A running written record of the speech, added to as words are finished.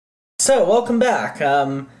So, welcome back.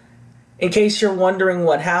 In case you're wondering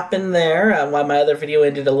what happened there, why my other video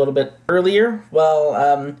ended a little bit earlier,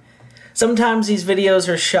 well, sometimes these videos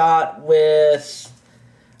are shot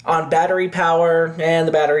on battery power, and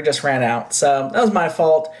the battery just ran out. So, that was my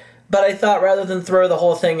fault. But I thought rather than throw the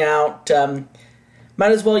whole thing out,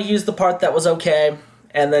 might as well use the part that was okay,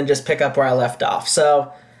 and then just pick up where I left off.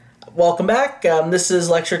 So, welcome back. This is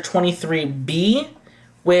lecture 23B,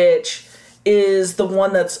 which is the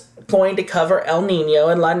one that's going to cover El Nino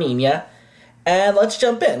and La Nina. And let's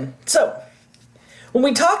jump in. So, when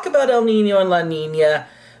we talk about El Nino and La Nina,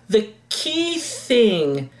 the key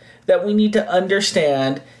thing that we need to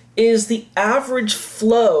understand is the average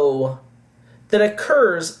flow that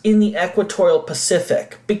occurs in the equatorial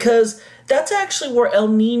Pacific, because that's actually where El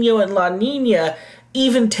Nino and La Nina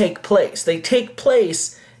even take place. They take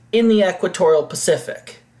place in the equatorial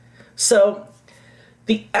Pacific. So,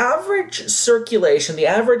 the average circulation, the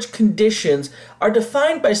average conditions, are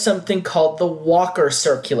defined by something called the Walker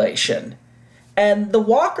circulation. And the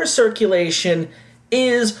Walker circulation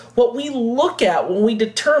is what we look at when we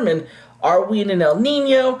determine, are we in an El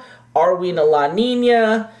Nino? Are we in a La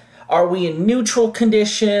Nina? Are we in neutral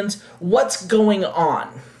conditions? What's going on?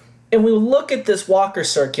 And we look at this Walker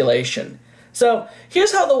circulation. So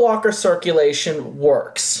here's how the Walker circulation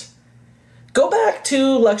works. Go back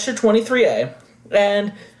to lecture 23A.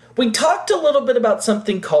 And we talked a little bit about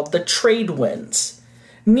something called the trade winds.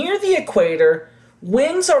 Near the equator,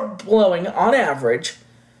 winds are blowing, on average,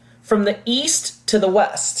 from the east to the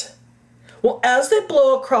west. Well, as they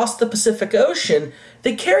blow across the Pacific Ocean,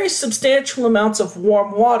 they carry substantial amounts of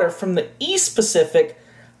warm water from the East Pacific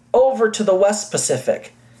over to the West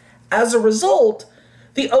Pacific. As a result,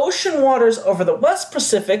 the ocean waters over the West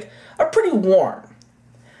Pacific are pretty warm.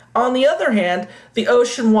 On the other hand, the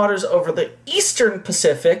ocean waters over the Eastern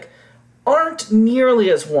Pacific aren't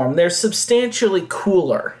nearly as warm. They're substantially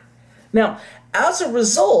cooler. Now, as a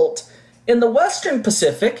result, in the Western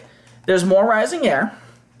Pacific, there's more rising air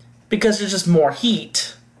because there's just more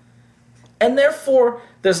heat, and therefore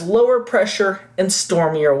there's lower pressure and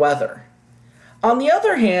stormier weather. On the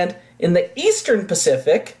other hand, in the Eastern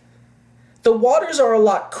Pacific, the waters are a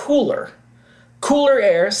lot cooler. Cooler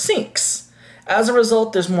air sinks. As a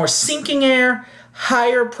result, there's more sinking air,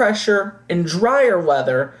 higher pressure, and drier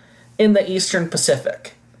weather in the Eastern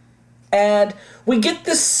Pacific. And we get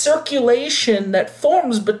this circulation that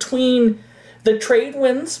forms between the trade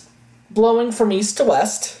winds blowing from east to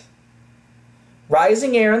west,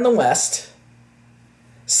 rising air in the west,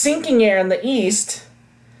 sinking air in the east,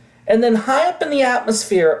 and then high up in the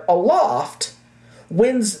atmosphere aloft,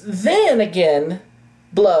 winds then again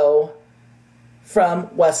blow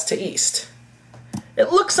from west to east. It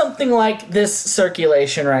looks something like this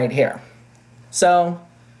circulation right here. So,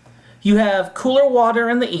 you have cooler water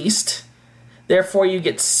in the east, therefore you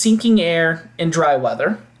get sinking air and dry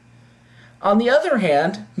weather. On the other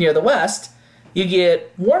hand, near the west, you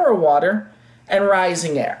get warmer water and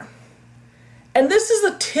rising air. And this is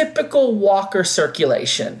a typical Walker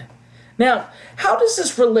circulation. Now, how does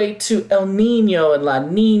this relate to El Nino and La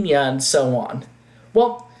Nina and so on?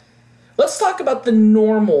 Well, let's talk about the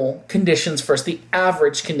normal conditions first, the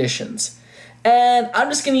average conditions. And I'm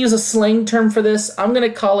just going to use a slang term for this. I'm going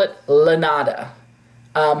to call it La Nada.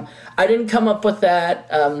 I didn't come up with that.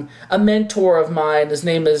 A mentor of mine, his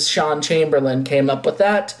name is Sean Chamberlain, came up with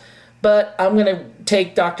that. But I'm going to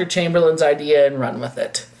take Dr. Chamberlain's idea and run with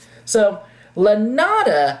it. So, La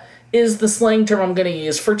Nada is the slang term I'm going to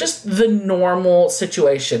use for just the normal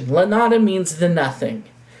situation. La Nada means the nothing.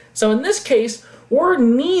 So in this case, we're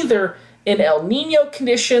neither in El Nino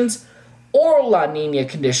conditions or La Nina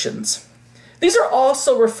conditions. These are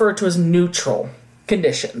also referred to as neutral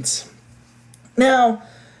conditions. Now,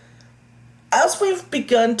 as we've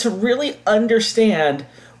begun to really understand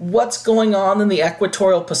what's going on in the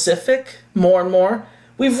equatorial Pacific more and more,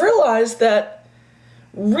 we've realized that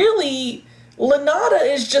really La Nada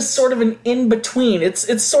is just sort of an in-between.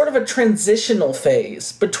 It's sort of a transitional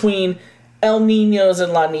phase between El Ninos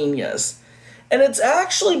and La Ninas. And it's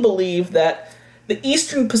actually believed that the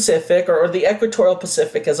Eastern Pacific, or the equatorial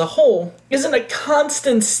Pacific as a whole, is in a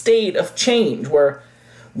constant state of change, where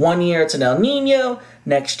one year it's an El Nino,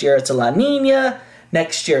 next year it's a La Nina,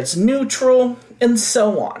 next year it's neutral, and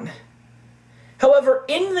so on. However,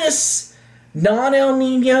 in this non-El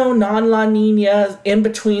Nino, non-La Nina,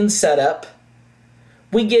 in-between setup,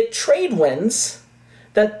 we get trade winds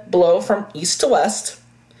that blow from east to west,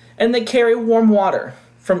 and they carry warm water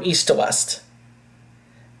from east to west.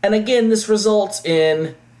 And again, this results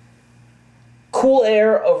in cool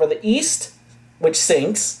air over the east, which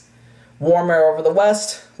sinks, warm air over the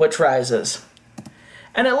west, which rises.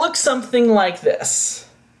 And it looks something like this.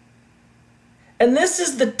 And this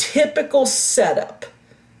is the typical setup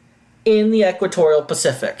in the equatorial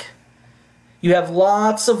Pacific. You have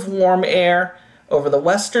lots of warm air over the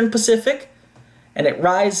western Pacific, and it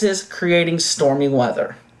rises, creating stormy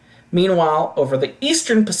weather. Meanwhile, over the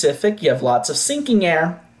eastern Pacific, you have lots of sinking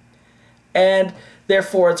air, and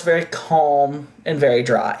therefore it's very calm and very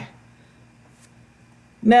dry.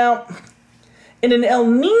 Now, in an El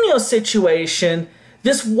Nino situation,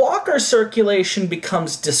 this Walker circulation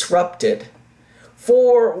becomes disrupted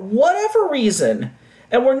for whatever reason,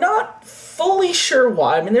 and we're not fully sure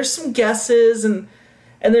why. I mean, there's some guesses and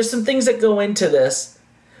there's some things that go into this,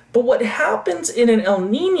 but what happens in an El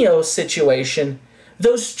Nino situation,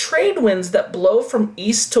 those trade winds that blow from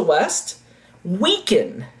east to west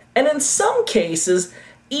weaken, and in some cases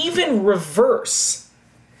even reverse.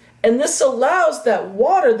 And this allows that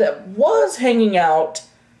water that was hanging out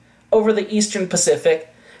over the eastern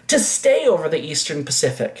Pacific to stay over the eastern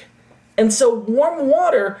Pacific. And so warm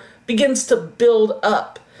water begins to build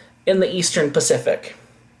up in the eastern Pacific.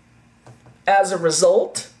 As a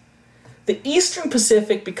result, the eastern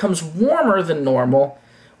Pacific becomes warmer than normal,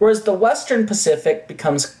 whereas the western Pacific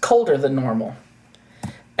becomes colder than normal.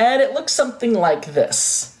 And it looks something like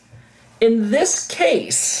this. In this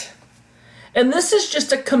case, and this is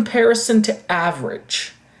just a comparison to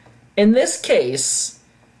average, in this case,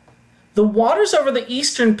 the waters over the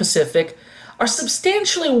eastern Pacific are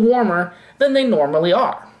substantially warmer than they normally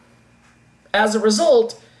are. As a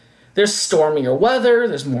result, there's stormier weather,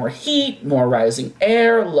 there's more heat, more rising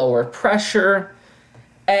air, lower pressure,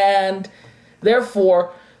 and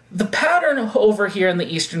therefore the pattern over here in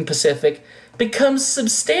the eastern Pacific becomes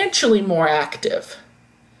substantially more active.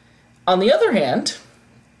 On the other hand,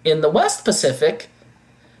 in the West Pacific,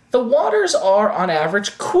 the waters are on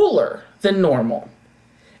average cooler than normal.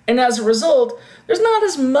 And as a result, there's not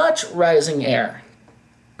as much rising air.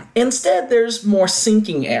 Instead, there's more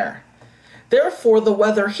sinking air. Therefore, the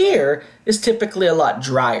weather here is typically a lot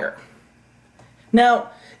drier. Now,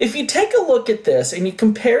 if you take a look at this and you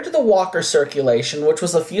compare to the Walker circulation, which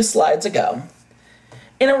was a few slides ago,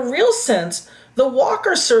 in a real sense, the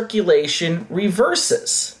Walker circulation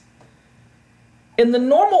reverses. In the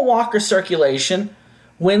normal Walker circulation,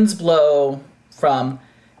 winds blow from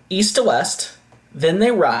east to west, then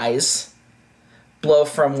they rise, blow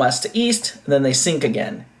from west to east, and then they sink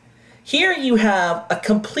again. Here you have a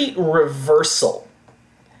complete reversal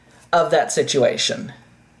of that situation.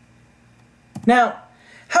 Now,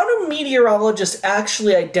 how do meteorologists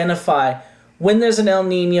actually identify when there's an El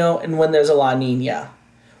Nino and when there's a La Nina?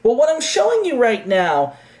 Well, what I'm showing you right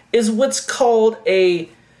now is what's called a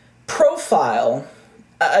profile,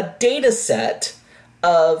 a data set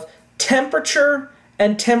of temperature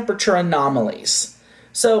and temperature anomalies.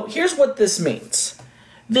 So here's what this means.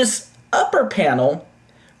 This upper panel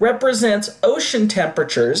represents ocean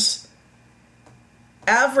temperatures,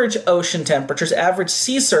 average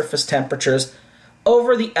sea surface temperatures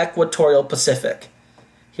over the equatorial Pacific.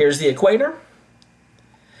 Here's the equator.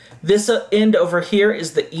 This end over here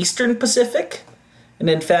is the eastern Pacific. And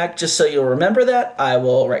in fact, just so you'll remember that, I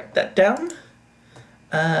will write that down.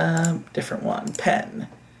 Different one, pen.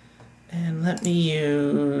 And let me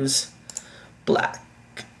use black.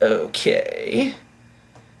 Okay.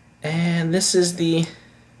 And this is the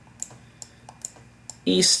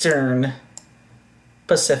eastern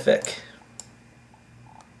Pacific.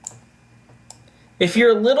 If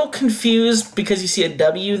you're a little confused because you see a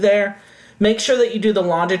W there, make sure that you do the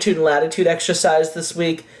longitude and latitude exercise this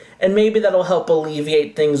week, and maybe that'll help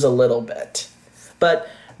alleviate things a little bit. But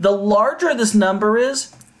the larger this number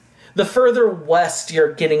is, the further west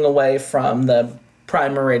you're getting away from the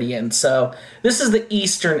prime meridian. So this is the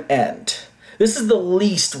eastern end. This is the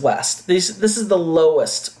least west. This is the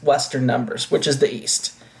lowest western numbers, which is the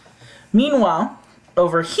east. Meanwhile,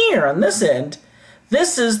 over here on this end,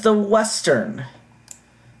 this is the western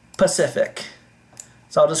Pacific.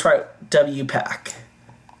 So I'll just write WPAC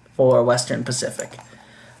for Western Pacific.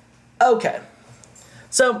 Okay,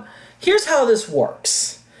 so here's how this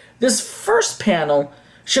works. This first panel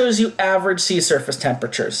shows you average sea surface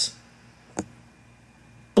temperatures.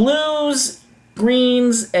 Blues,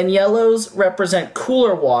 greens, and yellows represent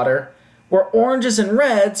cooler water, where oranges and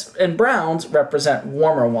reds and browns represent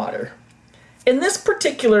warmer water. In this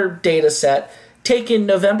particular data set, taken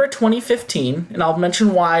November 2015, and I'll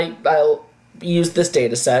mention why I'll use this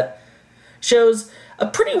data set, shows a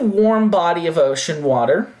pretty warm body of ocean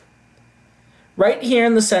water right here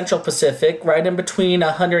in the Central Pacific, right in between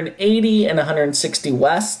 180 and 160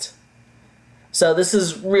 west. So this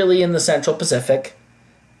is really in the Central Pacific.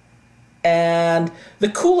 And the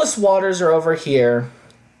coolest waters are over here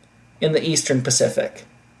in the eastern Pacific.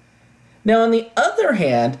 Now, on the other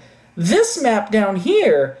hand, this map down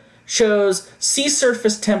here shows sea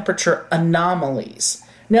surface temperature anomalies.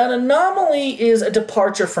 Now, an anomaly is a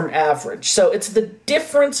departure from average, so it's the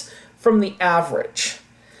difference from the average.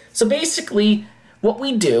 So basically, what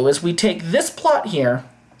we do is we take this plot here,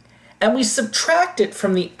 and we subtract it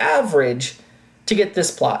from the average to get this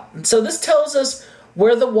plot. And so this tells us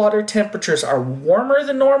where the water temperatures are warmer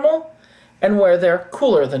than normal and where they're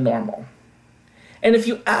cooler than normal. And if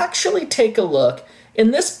you actually take a look,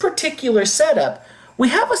 in this particular setup, we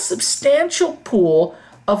have a substantial pool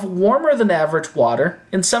of warmer than average water,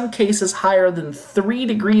 in some cases higher than 3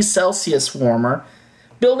 degrees Celsius warmer,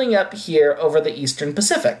 building up here over the eastern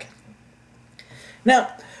Pacific.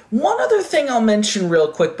 Now, one other thing I'll mention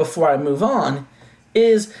real quick before I move on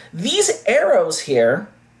is these arrows here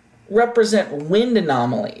represent wind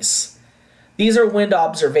anomalies. These are wind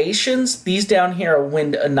observations. These down here are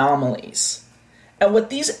wind anomalies. And what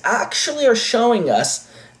these actually are showing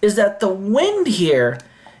us is that the wind here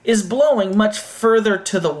is blowing much further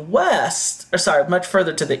to the west, or sorry, much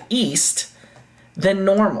further to the east than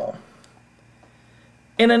normal.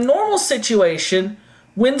 In a normal situation,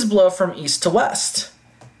 winds blow from east to west.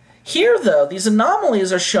 Here, though, these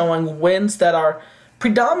anomalies are showing winds that are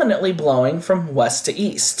predominantly blowing from west to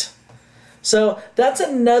east. So that's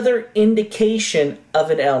another indication of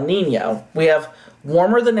an El Nino. We have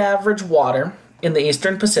warmer than average water in the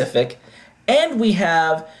eastern Pacific, and we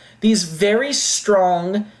have these very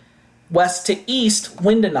strong west to east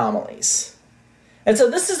wind anomalies. And so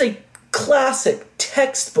this is a classic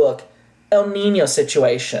textbook El Nino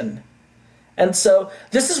situation. And so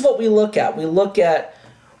this is what we look at. We look at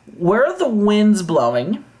where are the winds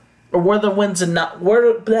blowing, or where are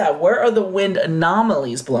the wind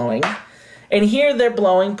anomalies blowing? And here they're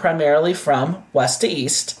blowing primarily from west to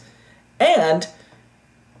east. And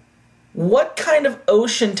what kind of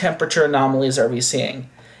ocean temperature anomalies are we seeing?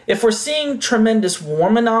 If we're seeing tremendous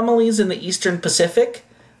warm anomalies in the eastern Pacific,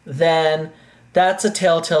 then that's a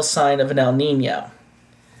telltale sign of an El Nino.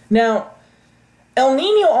 Now, El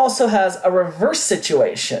Nino also has a reverse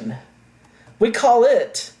situation. We call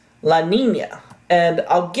it La Nina, and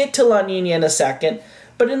I'll get to La Nina in a second,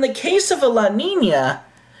 but in the case of a La Nina,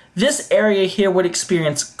 this area here would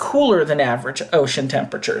experience cooler than average ocean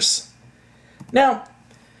temperatures. Now,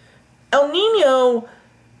 El Nino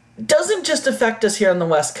doesn't just affect us here on the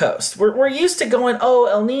West Coast. We're used to going, oh,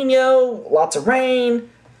 El Nino, lots of rain,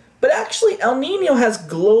 but actually El Nino has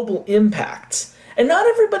global impacts, and not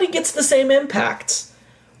everybody gets the same impacts.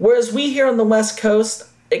 Whereas we here on the West Coast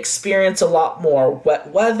experience a lot more wet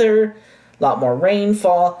weather, a lot more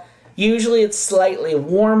rainfall. Usually it's slightly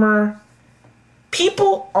warmer.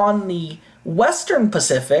 People on the Western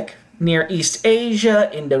Pacific, near East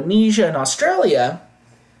Asia, Indonesia, and Australia,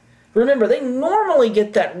 remember, they normally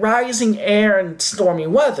get that rising air and stormy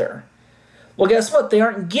weather. Well, guess what? They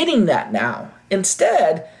aren't getting that now.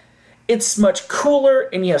 Instead, it's much cooler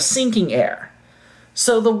and you have sinking air.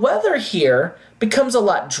 So the weather here becomes a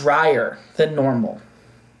lot drier than normal.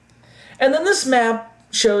 And then this map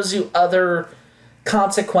shows you other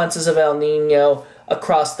consequences of El Nino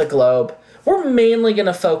across the globe. We're mainly going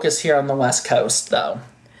to focus here on the West Coast, though.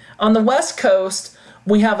 On the West Coast,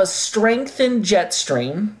 we have a strengthened jet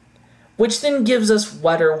stream, which then gives us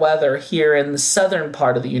wetter weather here in the southern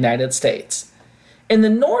part of the United States. In the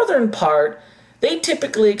northern part, they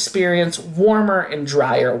typically experience warmer and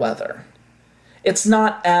drier weather. It's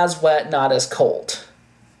not as wet, not as cold.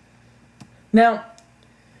 Now,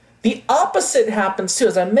 the opposite happens too.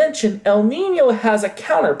 As I mentioned, El Nino has a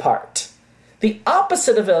counterpart. The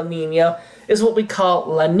opposite of El Nino is what we call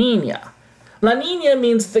La Nina. La Nina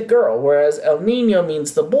means the girl, whereas El Nino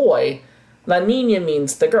means the boy. La Nina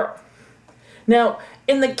means the girl. Now,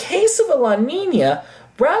 in the case of a La Nina,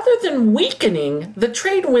 rather than weakening, the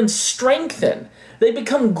trade winds strengthen. They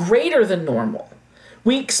become greater than normal.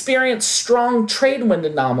 We experience strong trade wind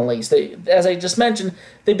anomalies. As I just mentioned,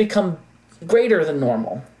 they become greater than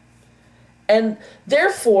normal. And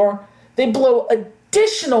therefore, they blow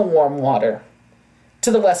additional warm water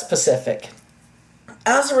to the West Pacific.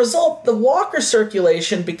 As a result, the Walker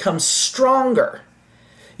circulation becomes stronger.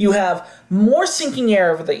 You have more sinking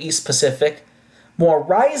air over the East Pacific, more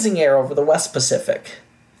rising air over the West Pacific,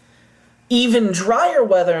 even drier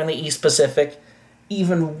weather in the East Pacific,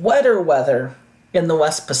 even wetter weather in the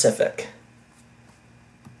West Pacific.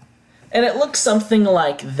 And it looks something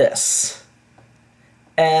like this.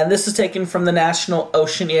 And this is taken from the National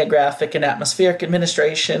Oceanographic and Atmospheric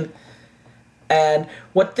Administration. And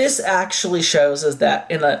what this actually shows is that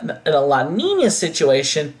in a La Nina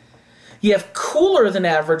situation, You have cooler than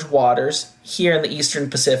average waters here in the eastern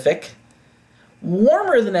Pacific,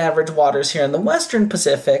 warmer than average waters here in the western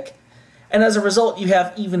Pacific, and as a result you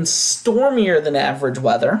have even stormier than average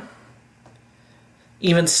weather.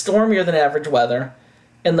 Even stormier than average weather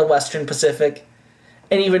in the western Pacific,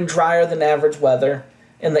 and even drier than average weather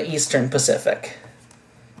in the eastern Pacific.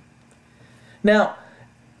 Now,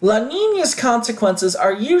 La Niña's consequences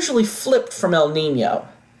are usually flipped from El Nino.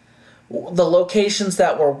 The locations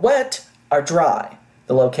that were wet are dry.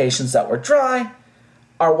 The locations that were dry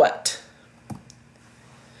are wet.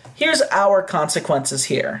 Here's our consequences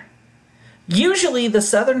here. Usually the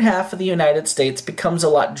southern half of the United States becomes a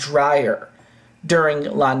lot drier during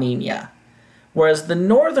La Niña, whereas the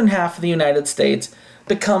northern half of the United States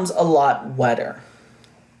becomes a lot wetter.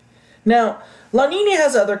 Now, La Niña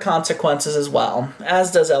has other consequences as well,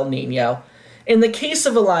 as does El Nino. In the case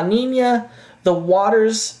of a La Niña, the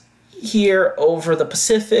waters here over the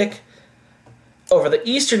Pacific, over the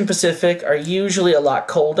eastern Pacific, are usually a lot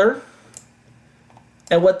colder.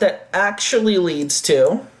 And what that actually leads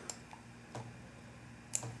to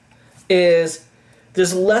is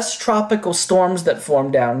there's less tropical storms that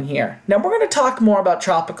form down here. Now, we're going to talk more about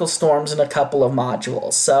tropical storms in a couple of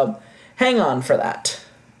modules, so hang on for that.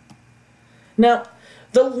 Now,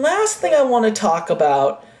 the last thing I want to talk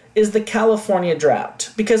about is the California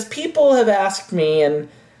drought, because people have asked me, and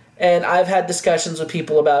I've had discussions with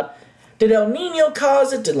people about, did El Nino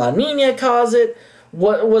cause it? Did La Nina cause it?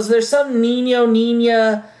 Was there some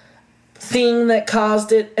Nino-Nina thing that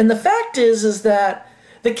caused it? And the fact is that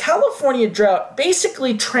the California drought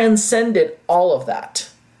basically transcended all of that.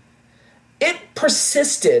 It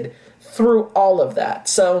persisted through all of that.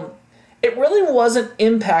 So it really wasn't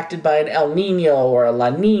impacted by an El Nino or a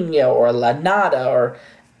La Nina or a La Nada or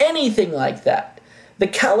anything like that. The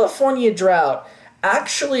California drought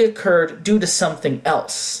actually occurred due to something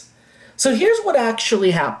else. So here's what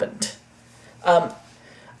actually happened.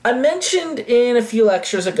 I mentioned in a few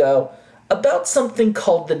lectures ago about something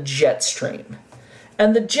called the jet stream.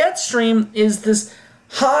 And the jet stream is this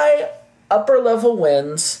high upper level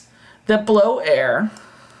winds that blow air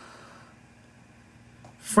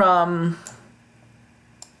from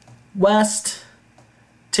west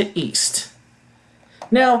to east.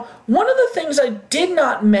 Now, one of the things I did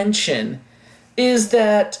not mention is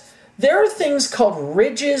that there are things called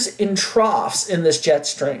ridges and troughs in this jet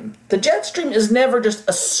stream. The jet stream is never just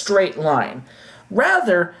a straight line.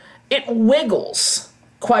 Rather, it wiggles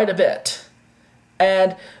quite a bit.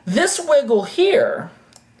 And this wiggle here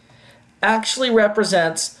actually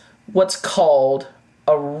represents what's called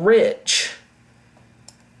a ridge.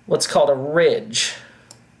 What's called a ridge.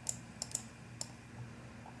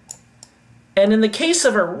 And in the case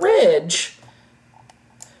of a ridge,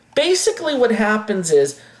 basically what happens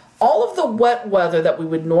is all of the wet weather that we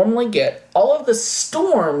would normally get, all of the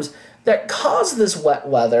storms that cause this wet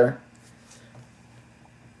weather,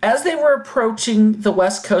 as they were approaching the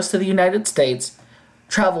west coast of the United States,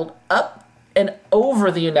 traveled up and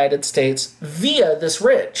over the United States via this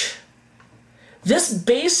ridge. This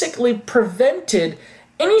basically prevented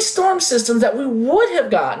any storm systems that we would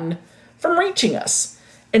have gotten from reaching us.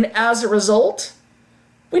 And as a result,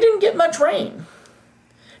 we didn't get much rain.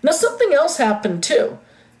 Now, something else happened too.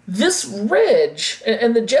 This ridge,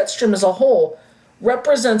 and the jet stream as a whole,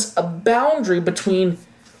 represents a boundary between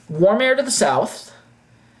warm air to the south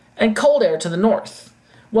and cold air to the north.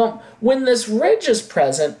 Well, when this ridge is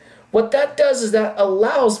present, what that does is that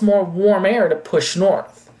allows more warm air to push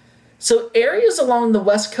north. So areas along the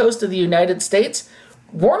west coast of the United States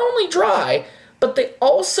weren't only dry, but they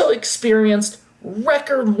also experienced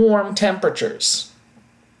record warm temperatures.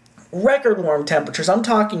 Record warm temperatures. I'm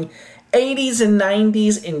talking 80s and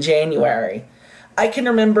 90s in January. I can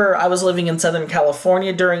remember I was living in Southern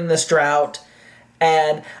California during this drought,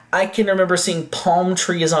 and I can remember seeing palm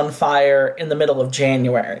trees on fire in the middle of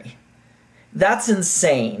January. That's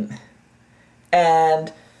insane.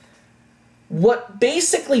 And what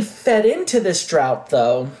basically fed into this drought,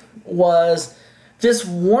 though, was this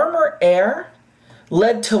warmer air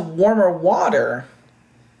led to warmer water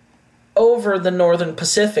over the northern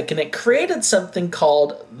Pacific, and it created something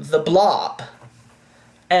called the blob.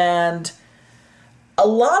 And a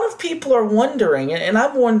lot of people are wondering, and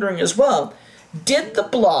I'm wondering as well, did the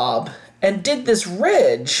blob and did this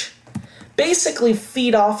ridge basically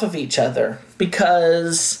feed off of each other?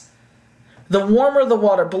 Because the warmer the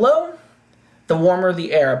water below, the warmer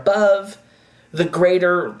the air above, the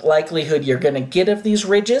greater likelihood you're going to get of these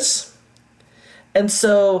ridges. And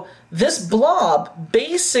so this blob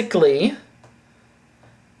basically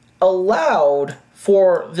allowed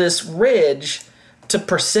for this ridge to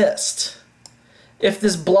persist. if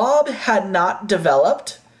this blob had not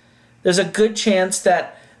developed, there's a good chance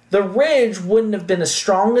that the ridge wouldn't have been as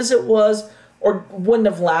strong as it was or wouldn't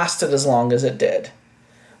have lasted as long as it did.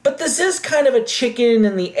 But this is kind of a chicken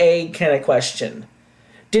and the egg kind of question.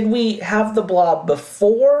 Did we have the blob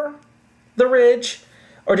before the ridge,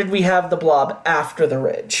 or did we have the blob after the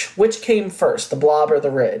ridge? Which came first, the blob or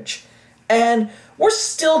the ridge? And we're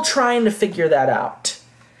still trying to figure that out.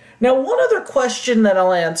 Now, one other question that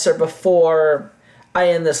I'll answer before I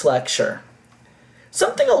end this lecture.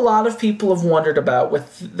 Something a lot of people have wondered about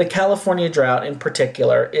with the California drought in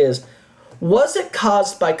particular is, was it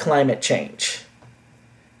caused by climate change?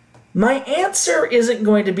 My answer isn't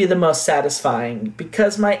going to be the most satisfying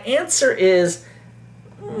because my answer is,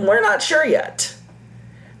 we're not sure yet.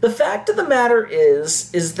 The fact of the matter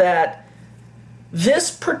is that this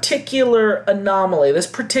particular anomaly, this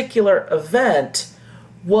particular event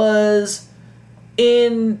was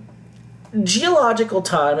in geological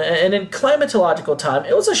time and in climatological time,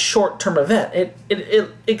 it was a short-term event.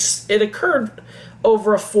 It occurred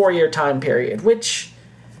over a 4-year time period, which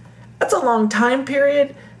that's a long time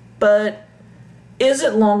period, but is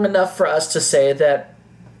it long enough for us to say that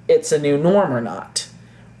it's a new norm or not?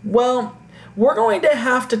 Well, we're going to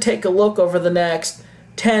have to take a look over the next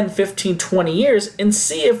 10, 15, 20 years and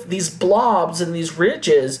see if these blobs and these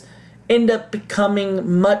ridges end up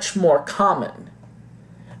becoming much more common.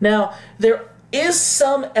 Now, there is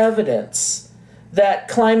some evidence that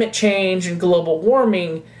climate change and global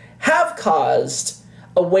warming have caused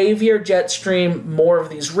a wavier jet stream, more of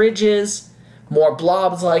these ridges, more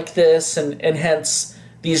blobs like this, and hence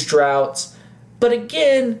these droughts. But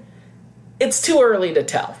again, it's too early to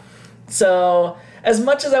tell. So, as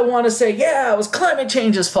much as I want to say, yeah, it was climate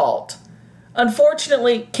change's fault,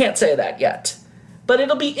 unfortunately, can't say that yet. But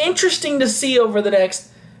it'll be interesting to see over the next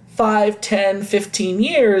 5, 10, 15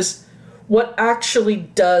 years what actually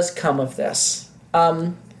does come of this.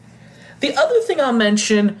 The other thing I'll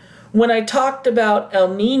mention, when I talked about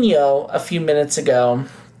El Nino a few minutes ago,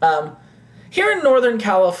 here in Northern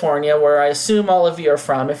California, where I assume all of you are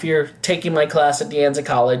from, if you're taking my class at De Anza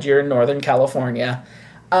College, you're in Northern California,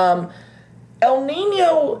 El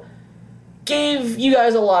Nino gave you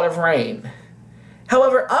guys a lot of rain.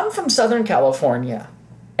 However, I'm from Southern California,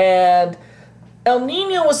 and El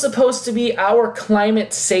Nino was supposed to be our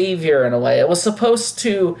climate savior in a way. It was supposed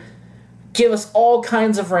to give us all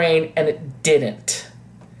kinds of rain, and it didn't.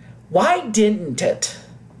 Why didn't it?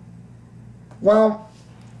 Well,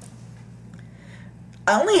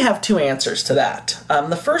 I only have 2 answers to that.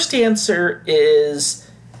 The first answer is,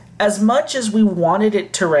 as much as we wanted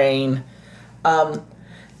it to rain,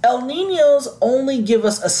 El Ninos only give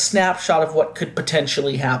us a snapshot of what could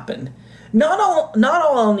potentially happen. Not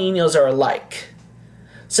all El Ninos are alike.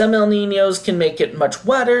 Some El Ninos can make it much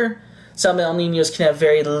wetter. Some El Ninos can have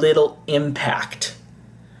very little impact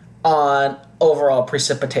on overall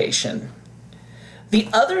precipitation. The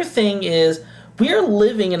other thing is, we are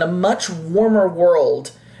living in a much warmer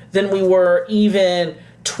world than we were even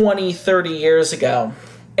 20, 30 years ago.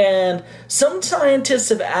 And some scientists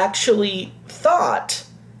have actually thought,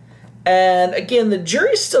 and again, the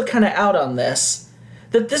jury's still kind of out on this,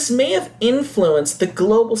 that this may have influenced the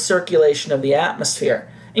global circulation of the atmosphere,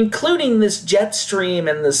 including this jet stream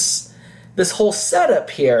and this whole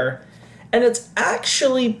setup here. And it's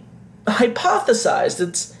actually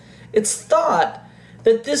hypothesized, it's thought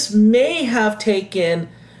that this may have taken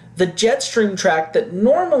the jet stream track that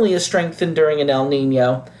normally is strengthened during an El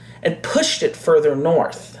Nino and pushed it further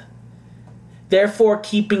north, therefore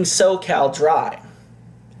keeping SoCal dry.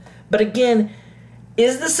 But again,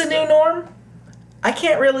 is this a new norm? I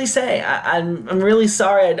can't really say. I'm really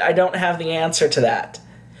sorry I don't have the answer to that.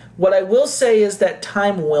 What I will say is that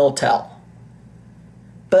time will tell.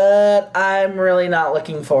 But I'm really not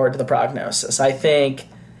looking forward to the prognosis. I think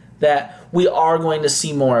that we are going to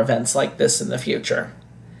see more events like this in the future.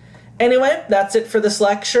 Anyway, that's it for this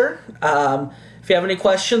lecture. If you have any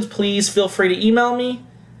questions, please feel free to email me.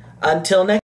 Until next